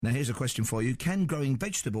Now, here's a question for you. Can growing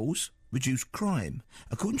vegetables reduce crime?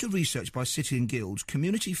 According to research by City and Guilds,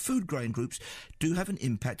 community food growing groups do have an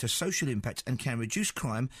impact, a social impact, and can reduce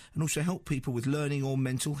crime and also help people with learning or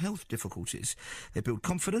mental health difficulties. They build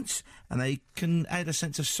confidence and they can add a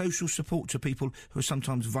sense of social support to people who are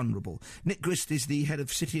sometimes vulnerable. Nick Grist is the head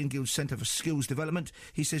of City and Guilds Centre for Skills Development.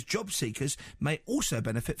 He says job seekers may also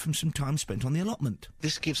benefit from some time spent on the allotment.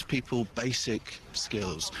 This gives people basic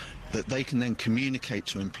skills that they can then communicate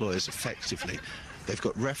to employers effectively. They've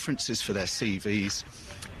got references for their CVs,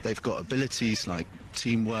 they've got abilities like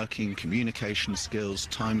team working, communication skills,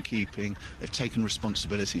 timekeeping, they've taken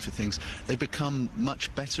responsibility for things. They become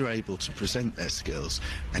much better able to present their skills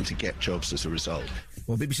and to get jobs as a result.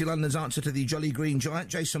 Well, BBC London's answer to the Jolly Green Giant,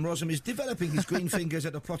 Jason Rossum, is developing his green fingers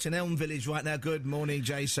at a plot in Elm Village right now. Good morning,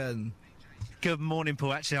 Jason. Good morning,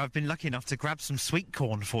 Paul. Actually, I've been lucky enough to grab some sweet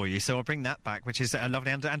corn for you, so I'll bring that back, which is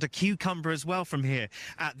lovely, and a cucumber as well from here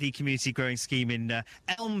at the community growing scheme in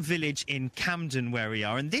Elm Village in Camden, where we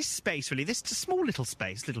are. And this space, really, this small little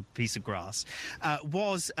space, little piece of grass,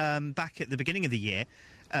 was back at the beginning of the year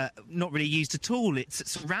not really used at all. It's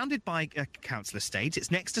surrounded by a council estate.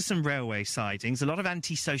 It's next to some railway sidings. A lot of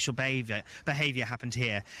antisocial behaviour happened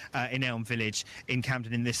here in Elm Village in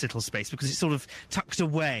Camden in this little space because it's sort of tucked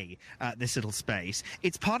away, this little space.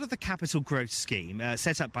 It's part of the Capital Growth Scheme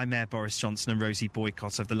set up by Mayor Boris Johnson and Rosie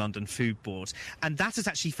Boycott of the London Food Board. And that has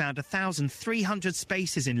actually found 1,300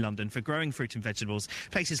 spaces in London for growing fruit and vegetables,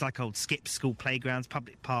 places like old skips, school playgrounds,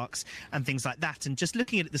 public parks and things like that. And just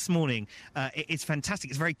looking at it this morning, it's fantastic.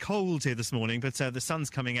 It's very cold here this morning, but the sun's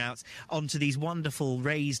coming out onto these wonderful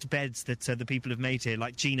raised beds that the people have made here,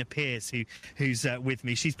 like Gina Pearce, who's with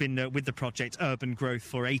me. She's been with the project Urban Growth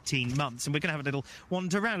for 18 months, and we're going to have a little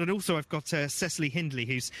wander around. And also I've got Cecily Hindley,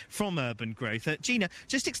 who's from Urban Growth. Gina,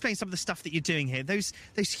 just explain some of the stuff that you're doing here. Those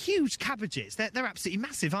huge cabbages, they're absolutely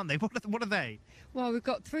massive, aren't they? What are they? Well, we've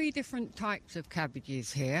got 3 different types of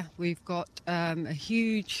cabbages here. We've got a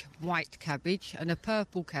huge white cabbage and a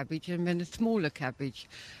purple cabbage and then a smaller cabbage.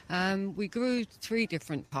 We grew 3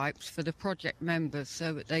 different types for the project members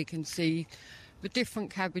so that they can see the different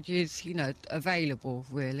cabbages, available,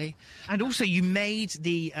 really. And also you made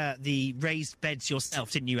the raised beds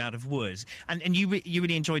yourself, didn't you, out of wood? And you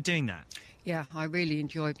really enjoyed doing that? Yeah, I really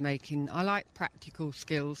enjoyed making. I like practical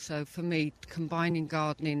skills, so for me, combining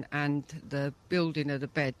gardening and the building of the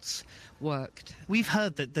beds worked. We've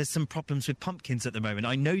heard that there's some problems with pumpkins at the moment.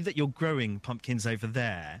 I know that you're growing pumpkins over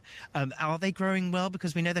there. Are they growing well?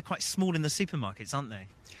 Because we know they're quite small in the supermarkets, aren't they?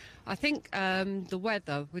 I think the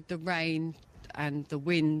weather, with the rain and the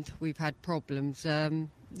wind, we've had problems.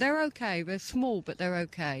 They're okay. They're small, but they're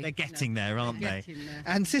okay. They're getting there, aren't they? Getting there.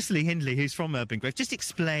 And Cecily Hindley, who's from Urban Growth, just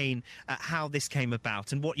explain how this came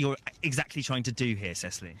about and what you're exactly trying to do here,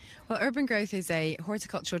 Cecily. Well, Urban Growth is a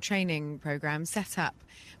horticultural training programme set up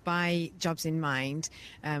by Jobs in Mind,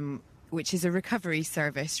 which is a recovery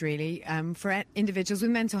service, really, for individuals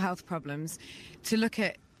with mental health problems to look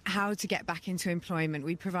at how to get back into employment.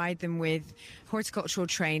 We provide them with horticultural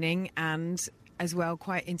training and as well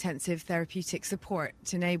quite intensive therapeutic support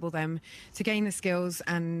to enable them to gain the skills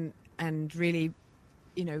and really,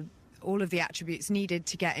 all of the attributes needed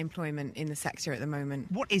to get employment in the sector at the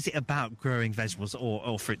moment. What is it about growing vegetables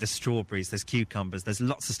or fruit? There's strawberries, there's cucumbers, there's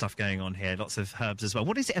lots of stuff going on here, lots of herbs as well.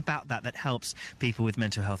 What is it about that helps people with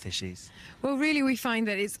mental health issues? Well, really, we find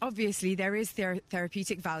that it's obviously there is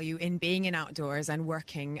therapeutic value in being in outdoors and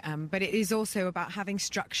working, but it is also about having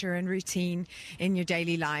structure and routine in your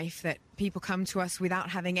daily life, that people come to us without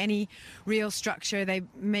having any real structure. They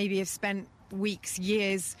maybe have spent weeks,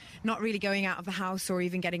 years, not really going out of the house or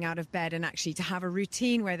even getting out of bed, and actually to have a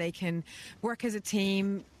routine where they can work as a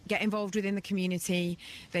team, get involved within the community.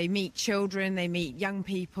 They meet children, they meet young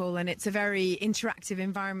people, and it's a very interactive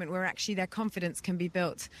environment where actually their confidence can be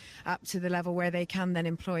built up to the level where they can then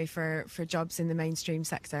employ for jobs in the mainstream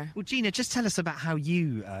sector. Well, Gina, just tell us about how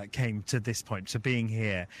you came to this point, to being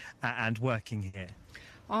here and working here.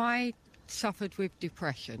 I suffered with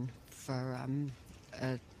depression for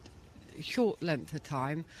a short length of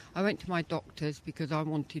time. I went to my doctors because I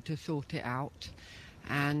wanted to sort it out,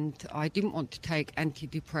 and I didn't want to take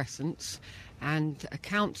antidepressants, and a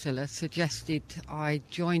counsellor suggested I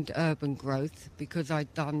joined Urban Growth because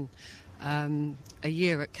I'd done a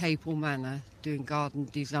year at Capel Manor doing garden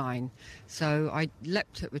design, so I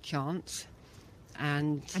leapt at the chance.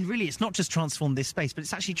 And really, it's not just transformed this space, but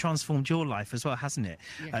it's actually transformed your life as well, hasn't it,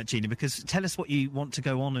 yeah. Gina? Because tell us what you want to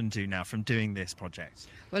go on and do now from doing this project.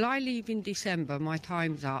 Well, I leave in December, my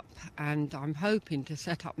time's up, and I'm hoping to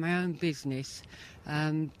set up my own business,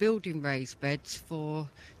 building raised beds for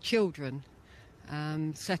children.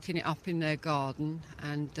 setting it up in their garden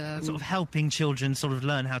and Sort of helping children sort of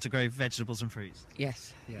learn how to grow vegetables and fruits.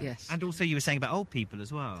 yes, yes. And also you were saying about old people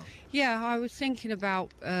as well. Yeah, I was thinking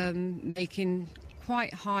about making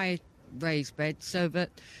quite high raised beds so that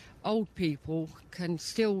old people can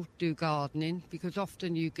still do gardening, because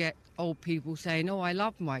often you get old people saying, oh, I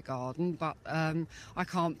love my garden, but I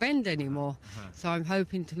can't bend anymore. So I'm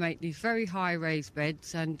hoping to make these very high raised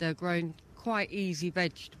beds and growing quite easy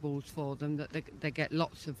vegetables for them that they get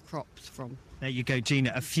lots of crops from. There you go,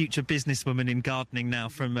 Gina, a future businesswoman in gardening now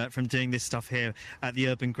from doing this stuff here at the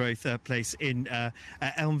Urban Growth Place in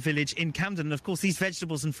Elm Village in Camden. And of course, these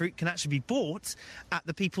vegetables and fruit can actually be bought at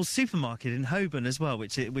the People's Supermarket in Holborn as well,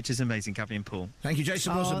 which is amazing, Kathy and Paul. Thank you,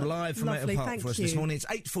 Jason Blossom, live from lovely, Mayor Park for us this morning. It's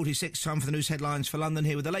 8:46, time for the news headlines for London.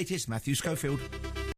 Here with the latest, Matthew Schofield.